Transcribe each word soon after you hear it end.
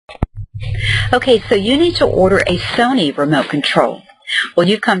Okay, so you need to order a Sony remote control. Well,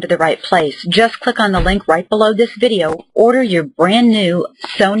 you've come to the right place. Just click on the link right below this video, order your brand new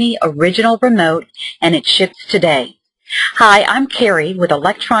Sony original remote, and it ships today. Hi, I'm Carrie with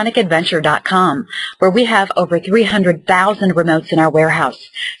ElectronicAvent.com, where we have over 300,000 remotes in our warehouse.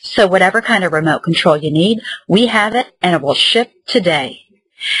 So whatever kind of remote control you need, we have it, and it will ship today.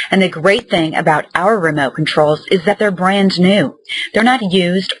 And the great thing about our remote controls is that they're brand new. They're not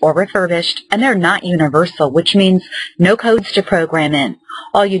used or refurbished, and they're not universal, which means no codes to program in.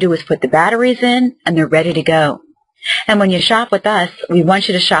 All you do is put the batteries in, and they're ready to go. And when you shop with us, we want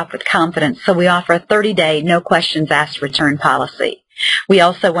you to shop with confidence, so we offer a 30-day, no questions asked return policy. We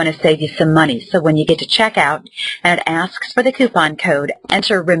also want to save you some money, so when you get to checkout and it asks for the coupon code,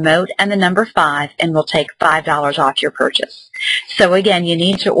 enter remote and the number 5, and we'll take $5 off your purchase. So again, you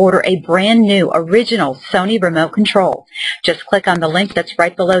need to order a brand new original Sony remote control. Just click on the link that's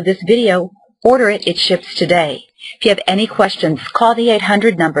right below this video, order it, it ships today. If you have any questions, call the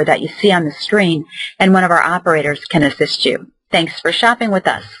 800 number that you see on the screen, and one of our operators can assist you. Thanks for shopping with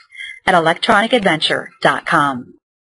us at ElectronicAvent.com.